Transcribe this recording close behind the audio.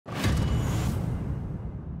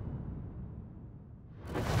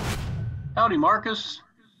Howdy, Marcus.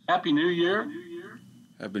 Happy New Year.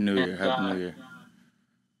 Happy New And Year. Happy New Year.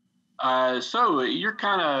 so you're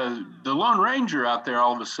kind of the Lone Ranger out there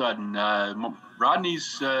all of a sudden.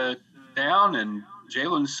 Rodney's down and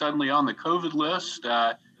Jalen's suddenly on the COVID list.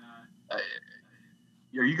 Uh,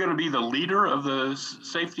 are you going to be the leader of the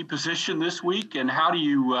safety position this week? And how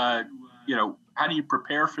do how do you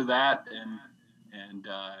prepare for that? And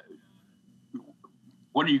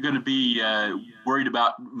what are you going to be worried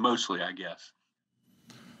about mostly, I guess?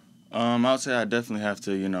 I would say I definitely have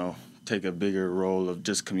to, take a bigger role of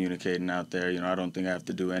just communicating out there. I don't think I have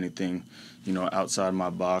to do anything, outside my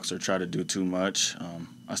box or try to do too much.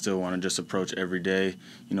 I still want to just approach every day,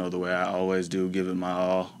 the way I always do, give it my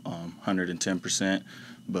all, 110%.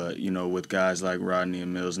 But, with guys like Rodney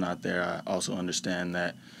and Mills not there, I also understand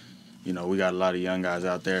that, we got a lot of young guys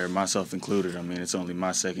out there, myself included. I mean, it's only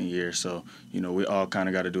my second year, so we all kind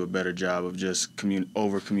of got to do a better job of just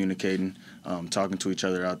over communicating, talking to each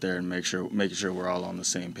other out there, and making sure we're all on the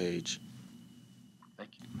same page.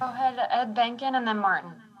 Thank you. Go ahead, Ed Benkin, and then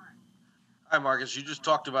Martin. Hi, Marcus. You just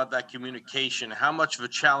talked about that communication. How much of a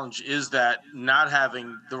challenge is that, not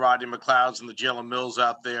having the Rodney McLeods and the Jalen Mills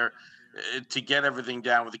out there to get everything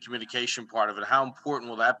down with the communication part of it? How important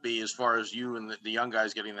will that be as far as you and the young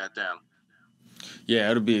guys getting that down?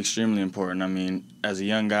 Yeah, it'll be extremely important. I mean, as a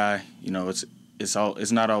young guy,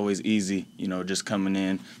 it's not always easy, just coming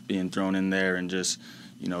in, being thrown in there, and just,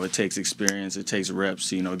 it takes experience, it takes reps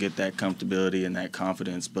to, get that comfortability and that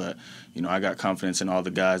confidence. But, I got confidence in all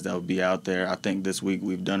the guys that will be out there. I think this week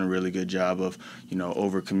we've done a really good job of,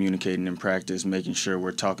 over communicating in practice, making sure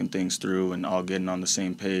we're talking things through and all getting on the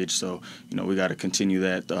same page. So, we got to continue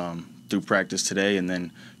that through practice today and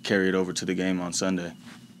then carry it over to the game on Sunday.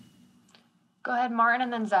 Go ahead, Martin,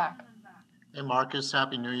 and then Zach. Hey, Marcus.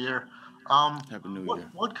 Happy New Year. Happy New Year.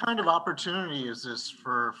 What kind of opportunity is this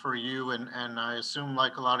for you? And I assume,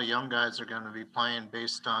 like a lot of young guys, are going to be playing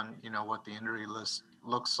based on, what the injury list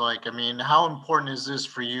looks like. I mean, how important is this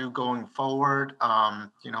for you going forward?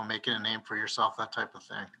 Making a name for yourself, that type of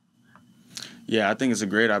thing. Yeah, I think it's a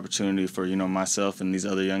great opportunity for, myself and these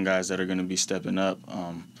other young guys that are going to be stepping up.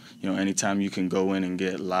 Anytime you can go in and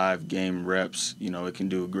get live game reps, it can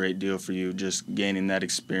do a great deal for you, just gaining that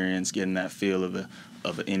experience, getting that feel of an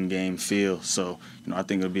in-game feel. So, I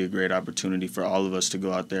think it'll be a great opportunity for all of us to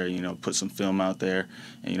go out there, put some film out there.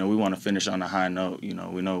 And, we want to finish on a high note.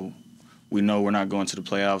 We know we're not going to the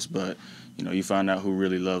playoffs, but, you find out who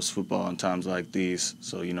really loves football in times like these.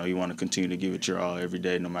 So, you want to continue to give it your all every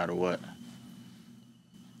day, no matter what.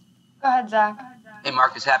 Go ahead, Zach. Hey,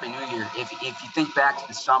 Marcus, Happy New Year. If you think back to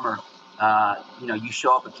the summer, you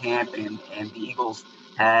show up at camp and the Eagles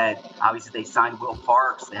had, obviously they signed Will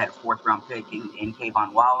Parks. They had a 4th-round pick in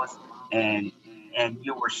K'Von Wallace, and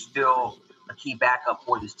you were still a key backup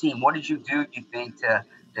for this team. What did you think, to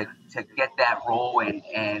get that role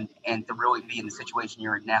and to really be in the situation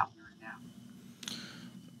you're in now?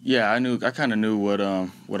 Yeah, I kind of knew what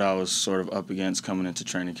I was sort of up against coming into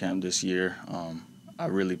training camp this year. I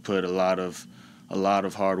really put a lot of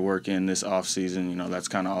hard work in this off season. That's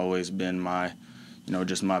kind of always been my,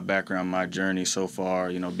 just my background, my journey so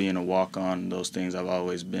far. Being a walk-on, those things, I've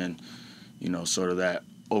always been, sort of that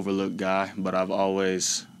overlooked guy. But I've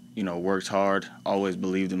always, worked hard, always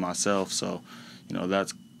believed in myself. So,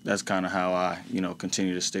 that's kind of how I,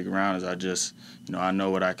 continue to stick around. Is I just, I know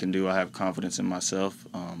what I can do. I have confidence in myself.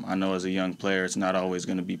 I know as a young player, it's not always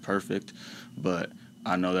going to be perfect, but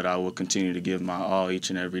I know that I will continue to give my all each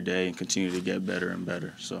and every day and continue to get better and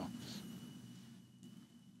better. So,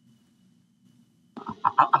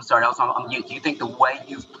 I'm sorry, I'm mute. Do you think the way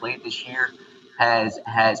you've played this year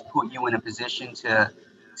has put you in a position to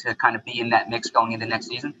kind of be in that mix going into next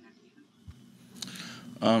season?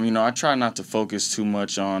 I try not to focus too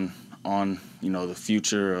much on the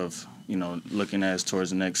future of looking as towards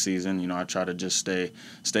the next season. I try to just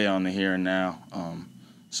stay on the here and now.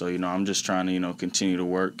 So, I'm just trying to, continue to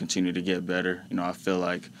work, continue to get better. I feel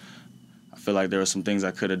like there were some things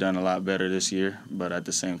I could have done a lot better this year, but at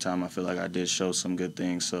the same time, I feel like I did show some good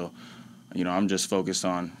things. So, I'm just focused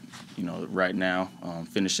on, right now,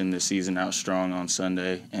 finishing this season out strong on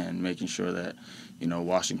Sunday and making sure that,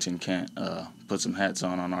 Washington can't put some hats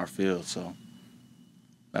on our field. So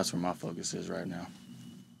that's where my focus is right now.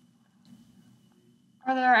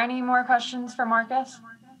 Are there any more questions for Marcus?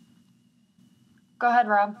 Go ahead,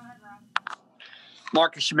 Rob.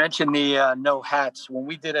 Marcus, you mentioned the no hats. When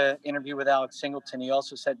we did an interview with Alex Singleton, he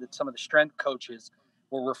also said that some of the strength coaches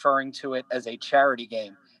were referring to it as a charity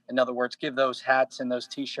game. In other words, give those hats and those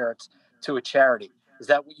T-shirts to a charity. Is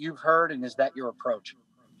that what you've heard, and is that your approach?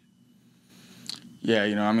 Yeah,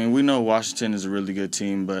 I mean, we know Washington is a really good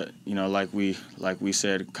team, but like we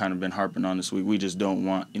said, kind of been harping on this week. We just don't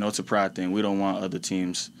want, it's a pride thing. We don't want other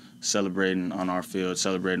teams celebrating on our field,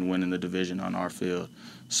 celebrating winning the division on our field.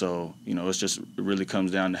 So it really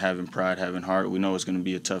comes down to having pride, having heart. We know it's going to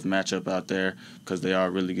be a tough matchup out there because they are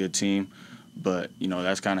a really good team, but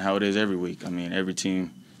that's kind of how it is every week. I mean, every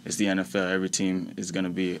team. It's the NFL. Every team is going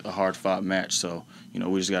to be a hard-fought match. So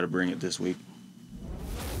we just got to bring it this week.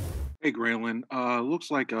 Hey, Grayland. Looks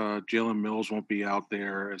like Jalen Mills won't be out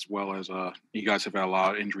there, as well as you guys have had a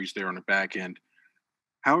lot of injuries there on the back end.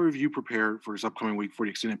 How have you prepared for this upcoming week for the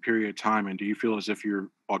extended period of time, and do you feel as if you're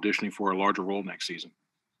auditioning for a larger role next season?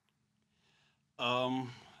 I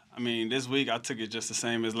mean, this week I took it just the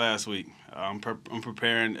same as last week. I'm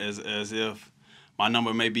preparing as if my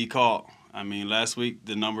number may be called. I mean, last week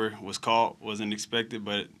the number was called, wasn't expected,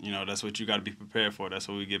 but that's what you got to be prepared for. That's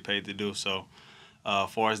what we get paid to do. So.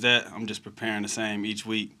 As far as that, I'm just preparing the same each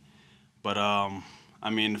week. But, I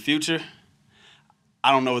mean, the future,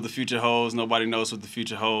 I don't know what the future holds. Nobody knows what the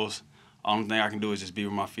future holds. Only thing I can do is just be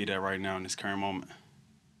where my feet at right now in this current moment.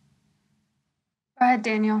 Go ahead,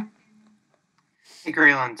 Daniel. Hey,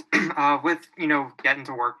 Grayland. With, getting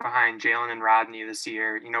to work behind Jalen and Rodney this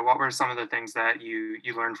year, what were some of the things that you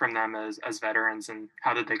learned from them as veterans, and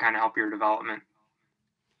how did they kind of help your development?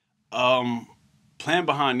 Playing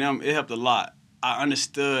behind them, it helped a lot. I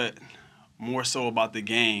understood more so about the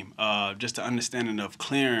game, just the understanding of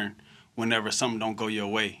clearing whenever something don't go your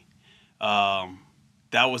way.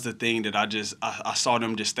 That was the thing that I saw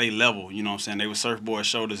them just stay level. You know what I'm saying? They were surfboard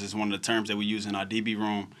shoulders is one of the terms that we use in our DB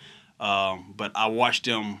room. But I watched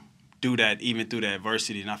them do that even through the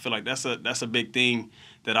adversity, and I feel like that's a big thing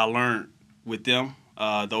that I learned with them.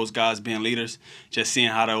 Those guys being leaders, just seeing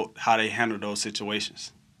how they handle those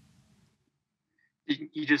situations.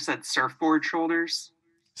 You just said surfboard shoulders?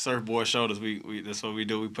 Surfboard shoulders. We that's what we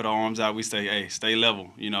do. We put our arms out. We say, hey, stay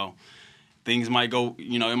level. Things might go,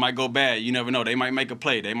 it might go bad. You never know. They might make a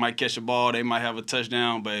play. They might catch a ball. They might have a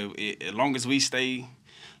touchdown. But as long as we stay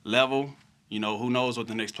level, who knows what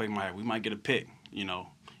the next play might have. We might get a pick,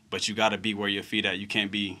 But you got to be where your feet at. You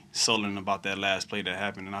can't be sullen about that last play that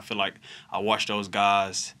happened. And I feel like I watched those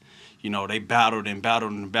guys, they battled and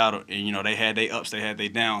battled and battled. And, they had their ups, they had their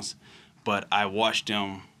downs. But I watched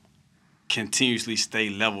them continuously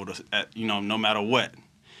stay level at, no matter what.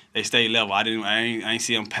 They stayed level. I ain't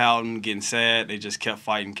see them pouting, getting sad. They just kept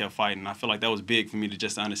fighting. And I feel like that was big for me to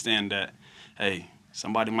just understand that, hey,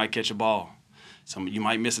 somebody might catch a ball. You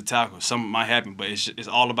might miss a tackle. Something might happen, but it's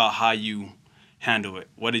all about how you handle it.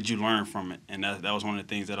 What did you learn from it? And that was one of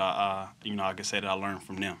the things that I could say that I learned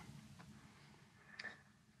from them.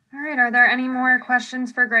 All right. Are there any more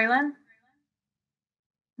questions for Grayland?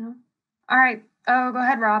 No? All right. Oh, go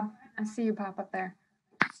ahead, Rob. I see you pop up there.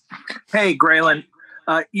 Hey, Grayland.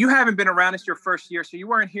 You haven't been around. It's your first year, so you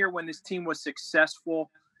weren't here when this team was successful.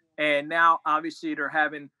 And now, obviously, they're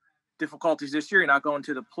having difficulties this year. You're not going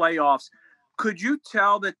to the playoffs. Could you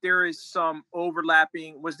tell that there is some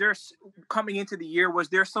overlapping? Coming into the year, was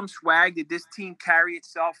there some swag? Did this team carry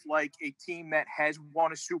itself like a team that has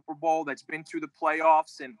won a Super Bowl, that's been through the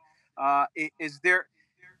playoffs? And is there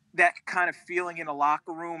that kind of feeling in the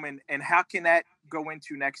locker room, and how can that go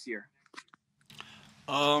into next year?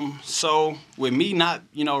 So with me not,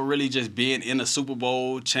 really just being in a Super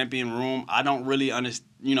Bowl champion room, I don't really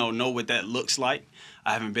know what that looks like.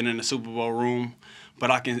 I haven't been in the Super Bowl room,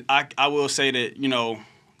 but I will say that,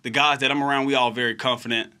 the guys that I'm around, we all very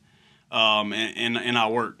confident in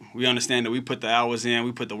our work. We understand that we put the hours in,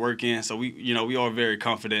 we put the work in, so we are very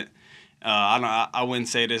confident. I wouldn't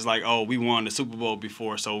say this like, oh, we won the Super Bowl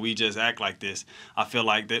before, so we just act like this. I feel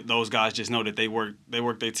like those guys just know that they work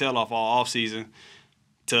their tail off all offseason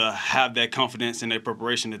to have that confidence in their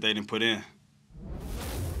preparation that they didn't put in.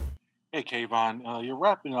 Hey, K'Von, you're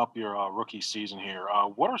wrapping up your rookie season here.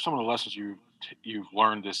 What are some of the lessons you've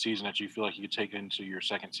learned this season that you feel like you could take into your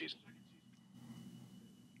second season?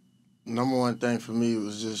 Number one thing for me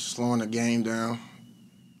was just slowing the game down,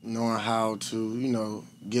 knowing how to,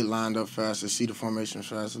 get lined up faster, see the formation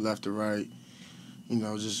faster, left to right.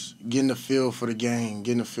 Just getting the feel for the game,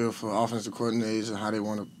 getting the feel for offensive coordinators and how they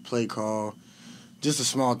want to play call. Just the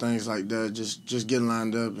small things like that, just getting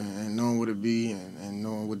lined up and knowing what it be and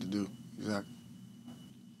knowing what to do. Exactly.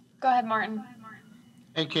 Go ahead, Martin.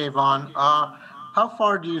 Hey, K'Von. How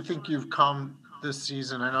far do you think you've come this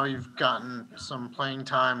season? I know you've gotten some playing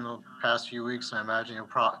time the past few weeks, and I imagine you'll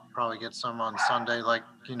probably get some on Sunday. Like,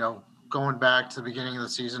 going back to the beginning of the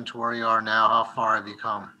season to where you are now, how far have you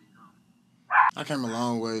come? I came a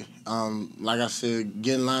long way. Like I said,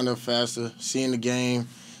 getting lined up faster, seeing the game,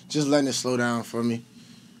 just letting it slow down for me.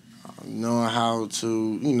 knowing how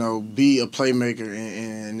to, be a playmaker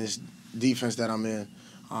in this defense that I'm in.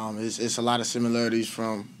 It's a lot of similarities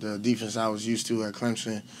from the defense I was used to at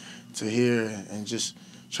Clemson to here, and just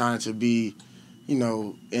trying to be, in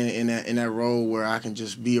that role where I can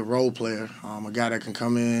just be a role player, a guy that can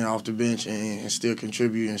come in off the bench and still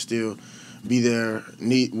contribute and still be there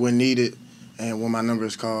when needed and when my number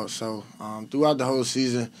is called. So throughout the whole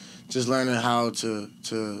season, just learning how to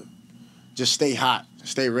just stay hot,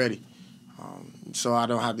 stay ready, so I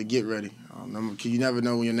don't have to get ready. You never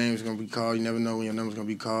know when your name's going to be called. You never know when your number's going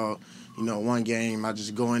to be called. One game, I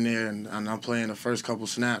just go in there and I'm playing the first couple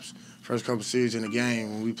snaps, first couple series in the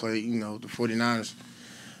game when we play, the 49ers.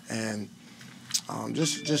 And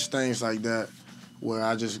just things like that where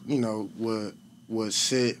I just, would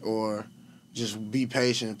sit or just be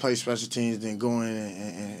patient, play special teams, then go in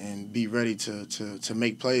and be ready to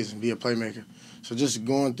make plays and be a playmaker. So just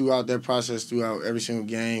going throughout that process, throughout every single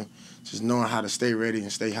game, just knowing how to stay ready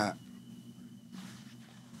and stay hot.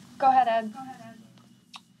 Go ahead, Ed.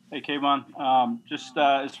 Hey, K'Von. Just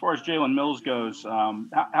as far as Jalen Mills goes,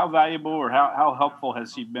 how valuable or how helpful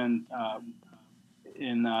has he been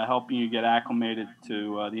in helping you get acclimated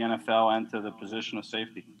to the NFL and to the position of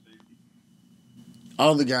safety?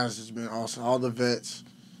 All the guys has been awesome. All the vets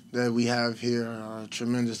that we have here are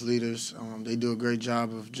tremendous leaders. They do a great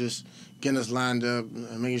job of just getting us lined up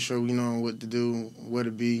and making sure we know what to do, where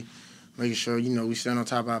to be, making sure, we stand on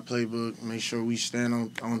top of our playbook, make sure we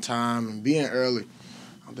stand on time and being early.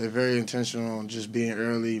 They're very intentional on just being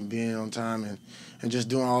early and being on time and just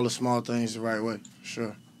doing all the small things the right way, for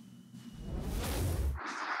sure.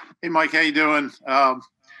 Hey, Mike, how you doing?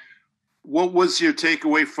 What was your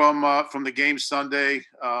takeaway from the game Sunday?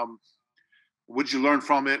 What did you learn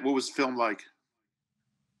from it? What was the film like?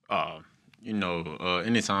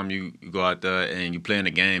 Anytime you go out there and you play in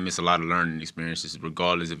a game, it's a lot of learning experiences,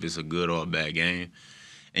 regardless if it's a good or a bad game.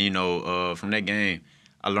 And, from that game,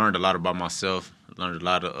 I learned a lot about myself, learned a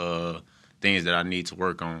lot of things that I need to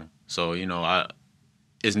work on. So,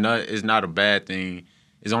 it's not a bad thing.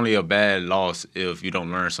 It's only a bad loss if you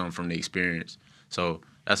don't learn something from the experience. So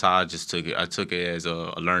that's how I just took it. I took it as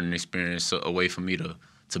a learning experience, a way for me to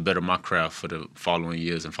better my craft for the following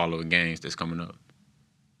years and following games that's coming up.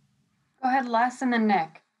 Go ahead, Les, and then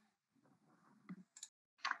Nick.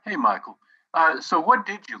 Hey, Michael. So what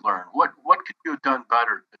did you learn? What could you have done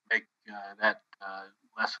better to make that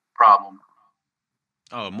less a problem?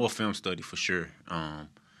 More film study for sure.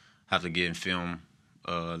 Have to get in film,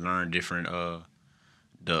 learn different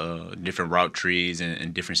the different route trees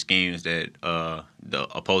and different schemes that the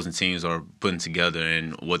opposing teams are putting together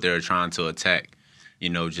and what they're trying to attack.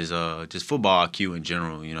 Just football IQ in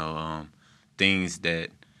general. Things that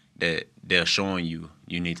they're showing you.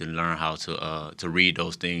 You need to learn how to read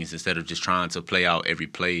those things instead of just trying to play out every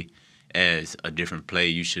play as a different play.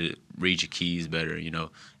 You should read your keys better,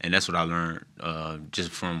 And that's what I learned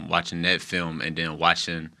just from watching that film and then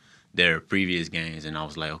watching their previous games. And I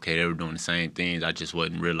was like, okay, they were doing the same things. I just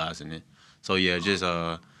wasn't realizing it. So, yeah,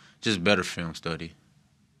 just better film study.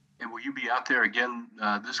 And will you be out there again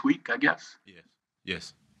this week, I guess?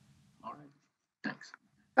 Yes. All right. Thanks.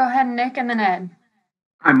 Go ahead, Nick, and then Ed.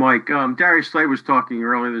 Hi, Mike. Darius Slay was talking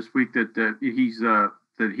earlier this week that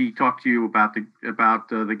he talked to you about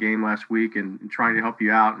the game last week and trying to help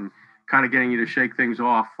you out and kind of getting you to shake things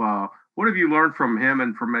off. What have you learned from him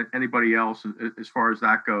and from anybody else as far as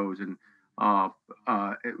that goes? And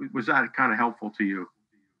was that kind of helpful to you?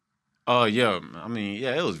 Yeah. I mean,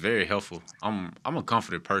 yeah, it was very helpful. I'm a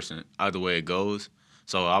confident person either way it goes,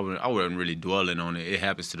 so I wasn't really dwelling on it. It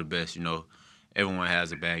happens to the best, Everyone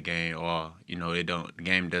has a bad game, or the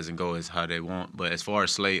game doesn't go as how they want. But as far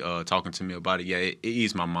as Slay talking to me about it, yeah, it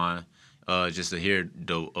eased my mind just to hear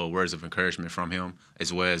the words of encouragement from him,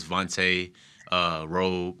 as well as Vontae,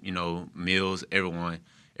 Robe, Mills, everyone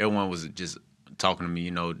was just talking to me,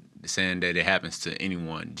 saying that it happens to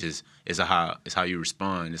anyone. Just it's how you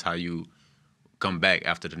respond, it's how you come back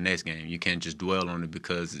after the next game. You can't just dwell on it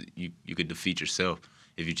because you could defeat yourself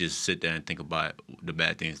if you just sit there and think about the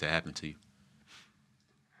bad things that happen to you.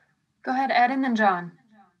 Go ahead, Ed, and then John.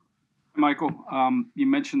 Michael, you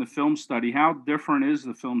mentioned the film study. How different is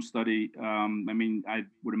the film study? I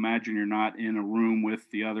would imagine you're not in a room with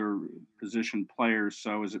the other position players.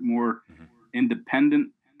 So is it more independent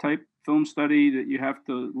type film study that you have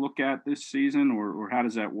to look at this season, or how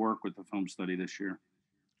does that work with the film study this year?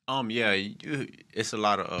 Yeah, it's a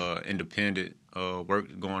lot of independent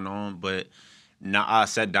work going on. But now I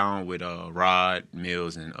sat down with Rod,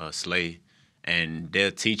 Mills, and Slay, and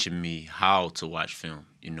they're teaching me how to watch film.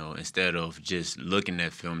 Instead of just looking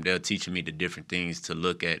at film, they're teaching me the different things to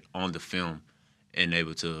look at on the film and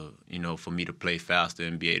able to, for me to play faster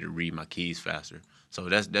and be able to read my keys faster. So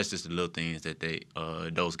that's just the little things that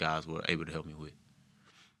those guys were able to help me with.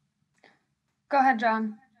 Go ahead,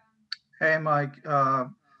 John. Hey, Mike.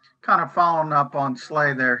 Kind of following up on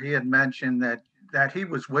Slay there, he had mentioned that he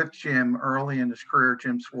was with Jim early in his career,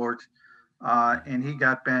 Jim Swartz, and he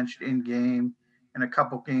got benched in game in a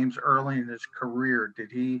couple games early in his career.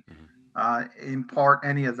 Did he impart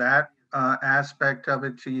any of that aspect of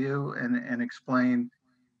it to you and explain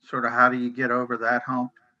sort of how do you get over that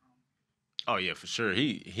hump? Oh yeah, for sure.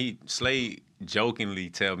 Slade jokingly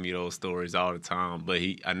tell me those stories all the time, but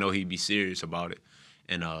I know he'd be serious about it.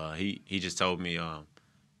 And he just told me,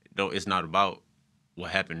 it's not about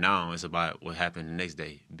what happened now, it's about what happened the next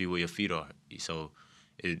day. Be where your feet are. So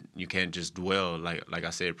you can't just dwell, like I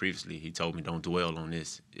said previously. He told me don't dwell on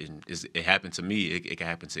this. It happened to me. It can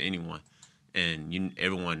happen to anyone, and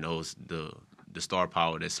everyone knows the star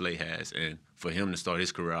power that Slay has. And for him to start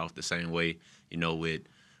his career off the same way,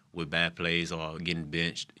 with bad plays or getting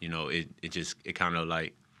benched, it kind of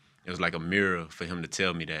like it was like a mirror for him to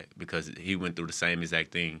tell me that, because he went through the same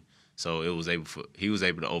exact thing. So he was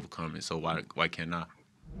able to overcome it. So why can't I?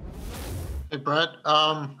 Hey, Brett.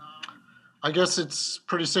 I guess it's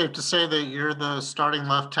pretty safe to say that you're the starting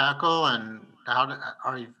left tackle. And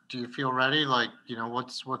do you feel ready?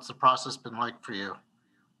 What's the process been like for you?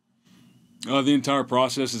 The entire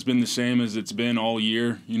process has been the same as it's been all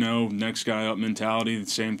year. Next guy up mentality. The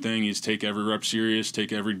same thing is take every rep serious,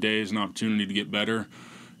 take every day as an opportunity to get better.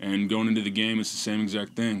 And going into the game, it's the same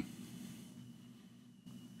exact thing.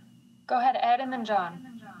 Go ahead, Ed, and then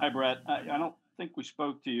John. Hi, Brett. I don't think we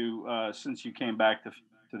spoke to you since you came back to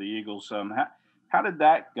the Eagles. How did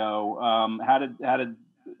that go? How did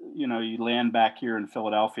you land back here in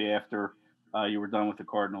Philadelphia after you were done with the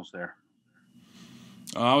Cardinals there?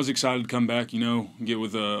 I was excited to come back, get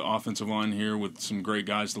with the offensive line here with some great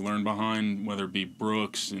guys to learn behind, whether it be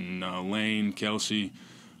Brooks and Lane, Kelsey.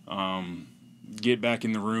 Get back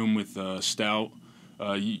in the room with Stout.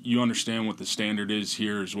 You understand what the standard is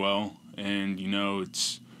here as well. And,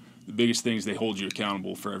 it's the biggest thing is they hold you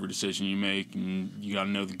accountable for every decision you make. And you got to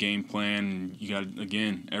know the game plan. And you got to,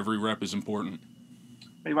 again, every rep is important.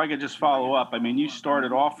 If I could just follow up. You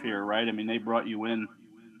started off here, right? They brought you in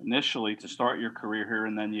initially to start your career here,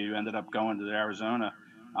 and then you ended up going to Arizona.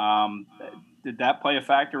 Did that play a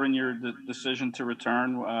factor in your decision to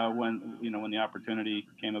return when the opportunity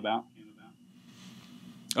came about?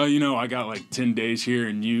 I got like 10 days here,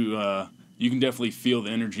 and you can definitely feel the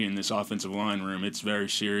energy in this offensive line room. It's very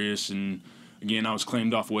serious, and again, I was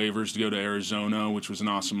claimed off waivers to go to Arizona, which was an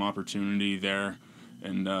awesome opportunity there,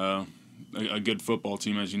 and a good football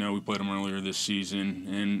team. As you know, we played them earlier this season.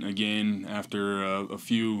 And again, after a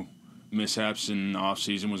few mishaps in the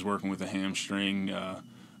offseason, was working with a hamstring.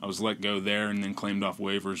 I was let go there and then claimed off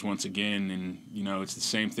waivers once again. And, it's the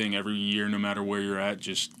same thing every year, no matter where you're at,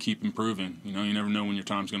 just keep improving. You never know when your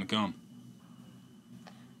time's going to come.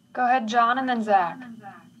 Go ahead, John, and then Zach.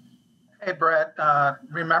 Hey, Brett,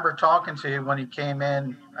 remember talking to you when he came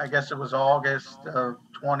in, I guess it was August of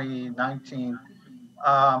 2019.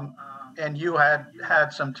 And you had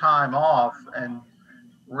some time off and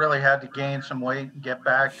really had to gain some weight and get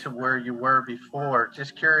back to where you were before.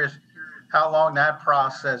 Just curious how long that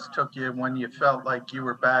process took you when you felt like you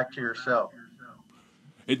were back to yourself.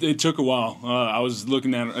 It took a while. I was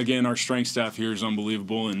looking at, again, our strength staff here is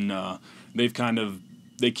unbelievable, and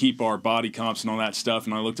they keep our body comps and all that stuff.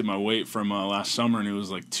 And I looked at my weight from last summer, and it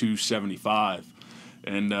was like 275.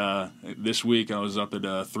 And this week I was up at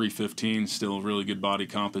 315, still a really good body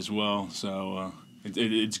comp as well. So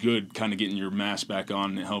it's good kind of getting your mass back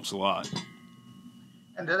on, and it helps a lot.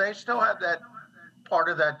 And do they still have that part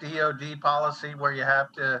of that DOD policy where you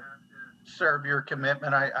have to serve your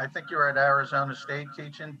commitment? I think you were at Arizona State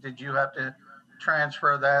teaching. Did you have to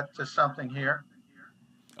transfer that to something here?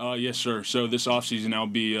 Yes, sir. So this offseason I'll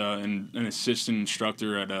be an assistant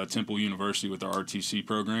instructor at Temple University with our RTC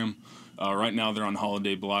program. Right now they're on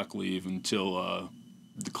holiday block leave until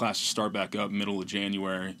the classes start back up middle of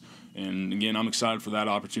January. And again, I'm excited for that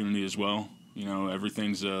opportunity as well.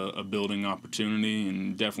 Everything's a building opportunity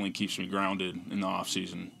and definitely keeps me grounded in the off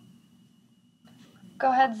season.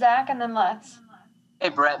 Go ahead, Zach, and then Lex. Hey,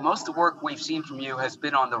 Brett, most of the work we've seen from you has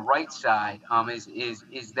been on the right side.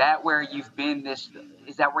 Is that where you've been this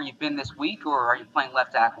week, or are you playing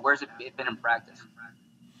left tackle? Where's it been in practice?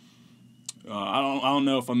 I don't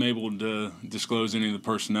know if I'm able to disclose any of the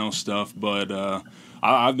personnel stuff, but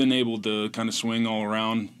I've been able to kind of swing all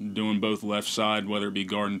around, doing both left side, whether it be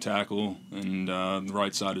guard and tackle, and the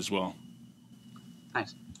right side as well.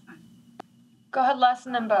 Nice. Go ahead, Les,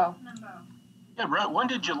 and then Bo. Yeah, Brett, when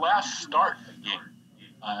did you last start a game?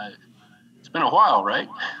 It's been a while, right?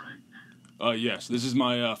 Yes, this is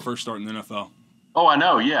my first start in the NFL. Oh, I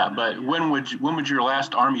know, yeah, but when would your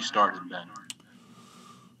last Army start have been?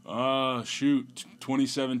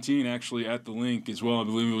 2017 actually at the link as well. I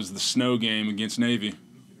believe it was the snow game against Navy.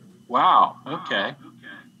 Wow. Okay.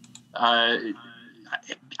 I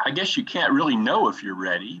guess you can't really know if you're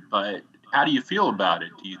ready, but how do you feel about it?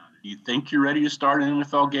 Do you think you're ready to start an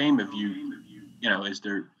NFL game? Have is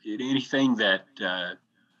there anything that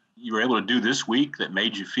you were able to do this week that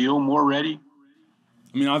made you feel more ready?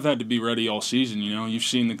 I mean, I've had to be ready all season. You've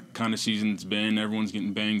seen the kind of season it's been. Everyone's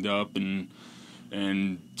getting banged up, and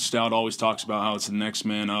Stout always talks about how it's the next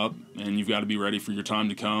man up, and you've got to be ready for your time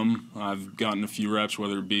to come. I've gotten a few reps,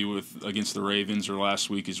 whether it be against the Ravens or last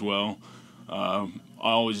week as well. I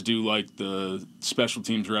always do like the special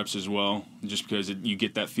teams reps as well, just because you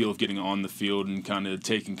get that feel of getting on the field and kind of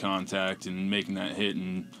taking contact and making that hit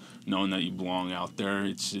and knowing that you belong out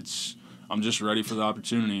there. I'm just ready for the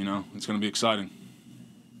opportunity. It's going to be exciting.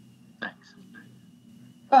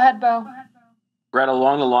 Go ahead, Bo. Brett,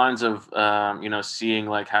 along the lines of seeing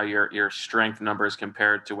like how your strength numbers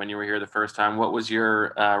compared to when you were here the first time, what was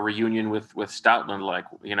your reunion with Stoutland like?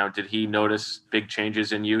 Did he notice big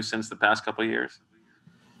changes in you since the past couple of years?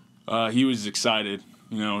 He was excited.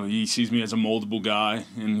 He sees me as a moldable guy,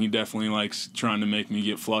 and he definitely likes trying to make me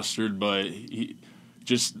get flustered. But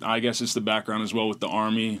I guess it's the background as well with the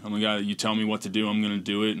Army. I'm a guy that you tell me what to do, I'm going to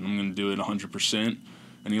do it, and I'm going to do it 100%.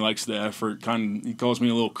 And he likes the effort. He calls me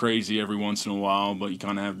a little crazy every once in a while, but you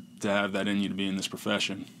kind of have to have that in you to be in this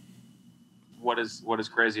profession. What is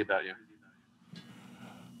crazy about you?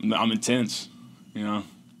 I'm intense.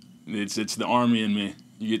 It's the Army in me.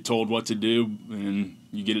 You get told what to do, and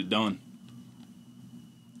you get it done.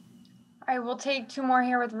 All right, we'll take two more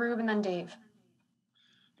here with Rube and then Dave.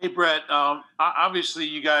 Hey, Brett, obviously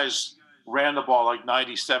you guys ran the ball like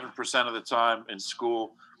 97% of the time in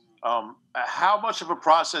school. How much of a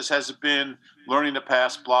process has it been learning the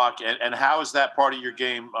pass block, and how has that part of your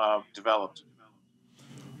game developed?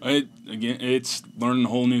 It's learning a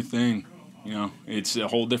whole new thing. It's a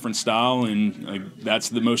whole different style, and that's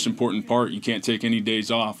the most important part. You can't take any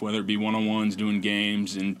days off, whether it be one-on-ones, doing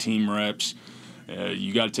games, and team reps.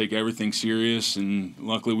 You got to take everything serious, and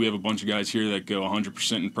luckily we have a bunch of guys here that go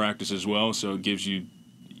 100% in practice as well, so it gives you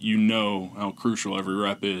how crucial every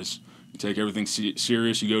rep is. You take everything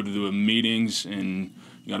serious. You go to the meetings, and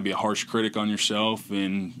you got to be a harsh critic on yourself.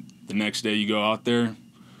 And the next day you go out there,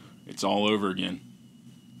 it's all over again.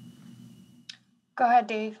 Go ahead,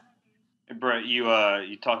 Dave. Hey, Brett, you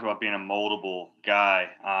talked about being a moldable guy.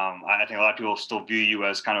 I think a lot of people still view you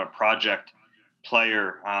as kind of a project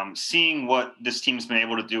player. Seeing what this team's been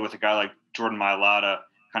able to do with a guy like Jordan Mailata,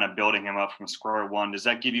 kind of building him up from square one, does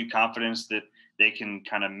that give you confidence that they can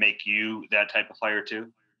kind of make you that type of player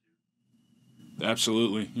too?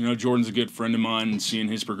 Absolutely. Jordan's a good friend of mine, and seeing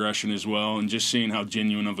his progression as well, and just seeing how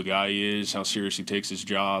genuine of a guy he is, how serious he takes his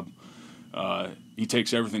job. He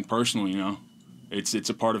takes everything personal, It's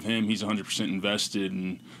a part of him. He's 100% invested,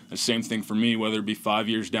 and the same thing for me, whether it be 5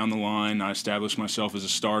 years down the line, I establish myself as a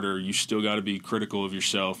starter, you still got to be critical of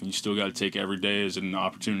yourself, and you still got to take every day as an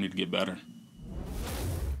opportunity to get better.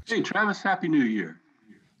 Hey, Travis, Happy New Year.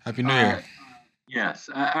 Happy New Year. Yes,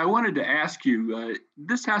 I wanted to ask you,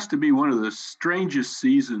 this has to be one of the strangest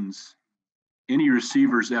seasons any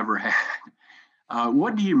receivers ever had.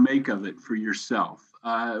 What do you make of it for yourself?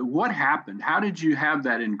 What happened? How did you have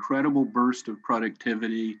that incredible burst of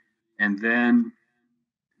productivity and then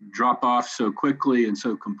drop off so quickly and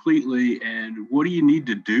so completely? And what do you need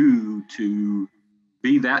to do to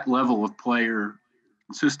be that level of player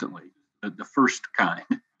consistently, the first kind?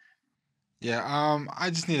 Yeah, I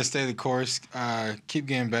just need to stay the course, keep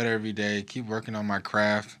getting better every day, keep working on my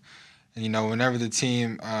craft. And, whenever the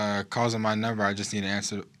team calls on my number, I just need to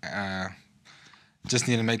answer, just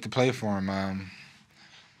need to make the play for them.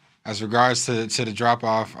 As regards to the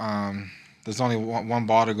drop-off, there's only one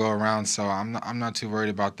ball to go around, so I'm not too worried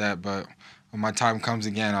about that. But when my time comes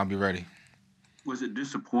again, I'll be ready. Was it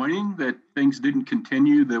disappointing that things didn't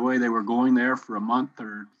continue the way they were going there for a month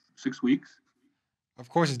or 6 weeks? Of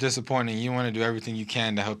course it's disappointing. You want to do everything you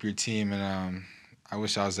can to help your team, and I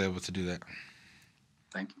wish I was able to do that.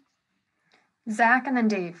 Thank you. Zach and then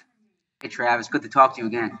Dave. Hey, Travis, good to talk to you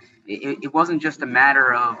again. It wasn't just a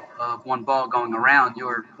matter of one ball going around.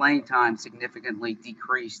 Your playing time significantly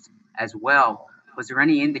decreased as well. Was there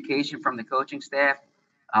any indication from the coaching staff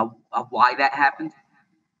of why that happened?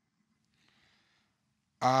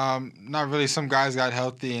 Not really. Some guys got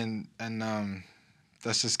healthy, and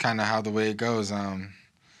that's just kind of how the way it goes.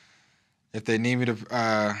 if they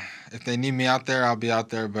need me out there, I'll be out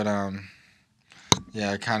there. But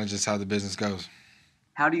yeah, kind of just how the business goes.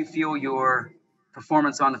 How do you feel your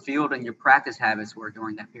performance on the field and your practice habits were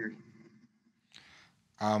during that period?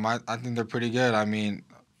 I think they're pretty good. I mean,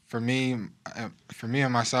 for me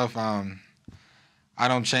and myself, I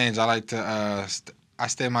don't change. I like to I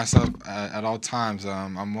stay myself at all times.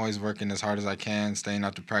 I'm always working as hard as I can, staying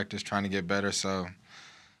after practice, trying to get better. So,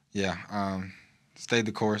 yeah, stay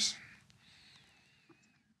the course.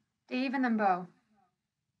 Dave and then Bo.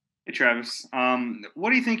 Hey, Travis. What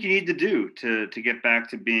do you think you need to do to get back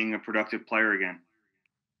to being a productive player again?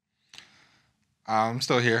 I'm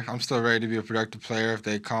still here. I'm still ready to be a productive player. If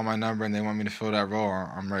they call my number and they want me to fill that role,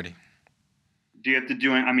 I'm ready. Do you have to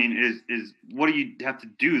do it? I mean, what do you have to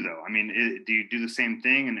do though? I mean, do you do the same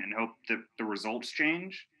thing and hope that the results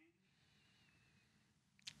change?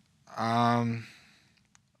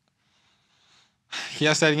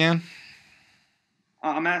 Yes, that again.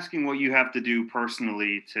 I'm asking what you have to do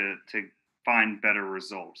personally to find better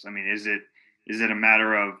results. I mean, is it a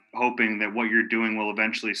matter of hoping that what you're doing will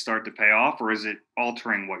eventually start to pay off, or is it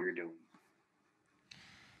altering what you're doing?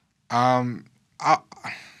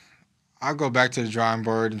 I'll go back to the drawing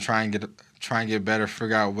board and try and get better,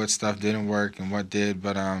 figure out what stuff didn't work and what did.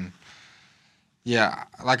 But yeah,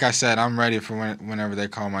 like I said, I'm ready for whenever they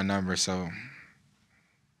call my number. So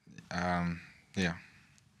yeah.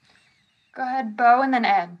 Go ahead, Bo, and then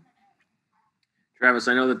Ed. Travis,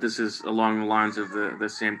 I know that this is along the lines of the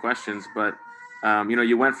same questions, but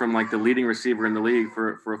you went from like the leading receiver in the league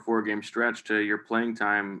for a 4-game stretch to your playing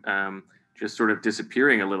time just sort of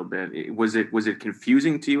disappearing a little bit. Was it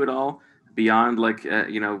confusing to you at all beyond like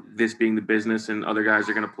this being the business and other guys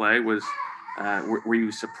are going to play? Were you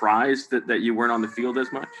surprised that you weren't on the field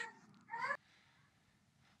as much?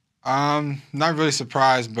 Not really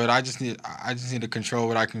surprised, but I just need to control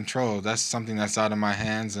what I control. That's something that's out of my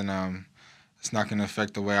hands, and it's not going to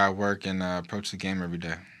affect the way I work and approach the game every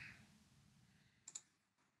day.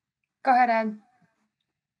 Go ahead, Ed.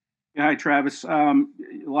 Yeah, hi, Travis. A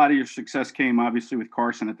lot of your success came obviously with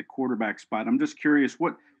Carson at the quarterback spot. I'm just curious,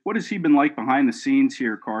 what has he been like behind the scenes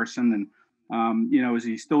here, Carson? And is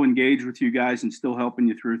he still engaged with you guys and still helping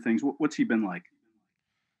you through things? What's he been like?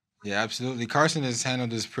 Yeah, absolutely. Carson has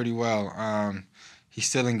handled this pretty well. He's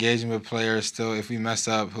still engaging with players. Still, if we mess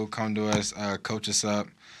up, he'll come to us, coach us up,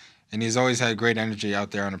 and he's always had great energy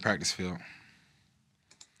out there on the practice field.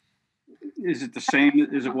 Is it the same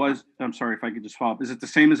as it was? I'm sorry if I could just follow up. Is it the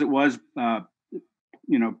same as it was,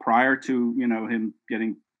 prior to him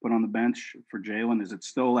getting put on the bench for Jalen? Is it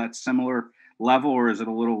still that similar level, or is it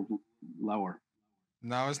a little lower?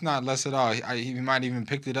 No, it's not less at all. He might even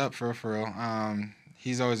picked it up for real.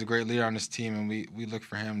 He's always a great leader on this team, and we look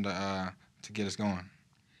for him to get us going.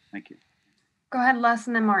 Thank you. Go ahead, Les,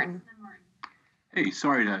 and then Martin. Hey,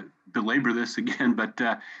 sorry to belabor this again, but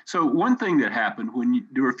so one thing that happened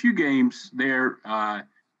there were a few games there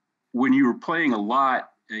when you were playing a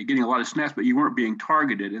lot, getting a lot of snaps, but you weren't being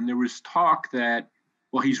targeted, and there was talk that,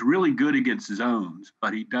 well, he's really good against zones,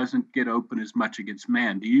 but he doesn't get open as much against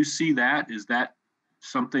man. Do you see that? Is that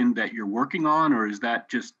something that you're working on, or is that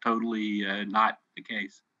just totally not the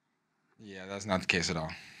case? Yeah, that's not the case at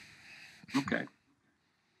all. Okay.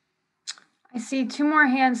 I see 2 more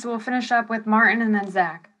hands, so we'll finish up with Martin and then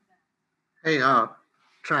Zach. Hey,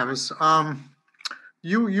 Travis.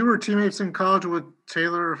 You were teammates in college with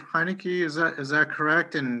Taylor Heineke. Is that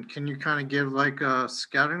correct? And can you kind of give like a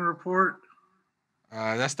scouting report?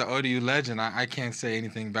 That's the ODU legend. I can't say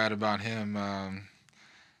anything bad about him.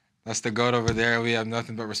 That's the GOAT over there. We have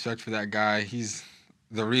nothing but respect for that guy. He's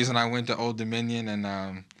the reason I went to Old Dominion,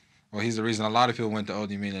 and he's the reason a lot of people went to Old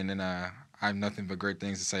Dominion, and I have nothing but great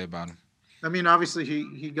things to say about him. I mean, obviously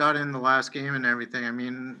he got in the last game and everything. I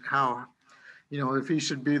mean, how, if he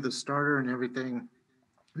should be the starter and everything,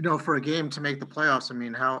 for a game to make the playoffs. I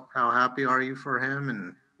mean, how happy are you for him?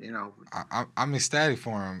 And I'm ecstatic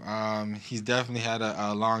for him. He's definitely had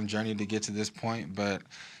a long journey to get to this point, but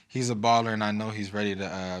he's a baller, and I know he's ready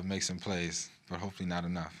to make some plays, but hopefully not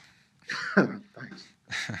enough. Thanks.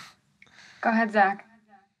 Go ahead, Zach.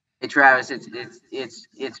 Hey, Travis,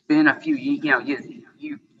 it's been a few years.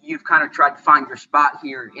 You've kind of tried to find your spot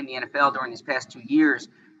here in the NFL during these past 2 years.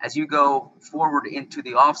 As you go forward into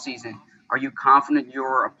the offseason, are you confident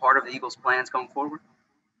you're a part of the Eagles' plans going forward?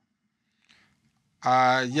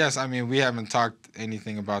 Yes. I mean, we haven't talked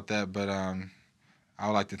anything about that, but I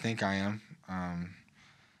would like to think I am.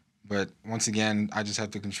 But once again, I just have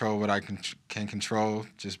to control what I can control,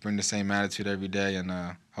 just bring the same attitude every day, and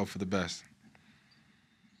hope for the best.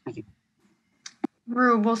 Thank you.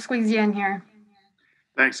 Rube, we'll squeeze you in here.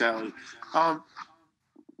 Thanks, Allie.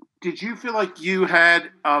 Did you feel like you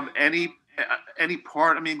had any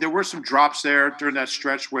part? I mean, there were some drops there during that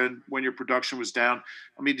stretch when your production was down.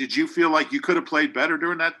 I mean, did you feel like you could have played better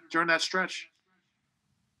during that stretch?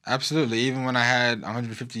 Absolutely. Even when I had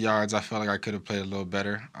 150 yards, I felt like I could have played a little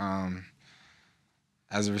better.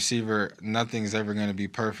 As a receiver, nothing's ever going to be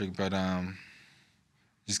perfect, but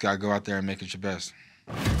just got to go out there and make it your best.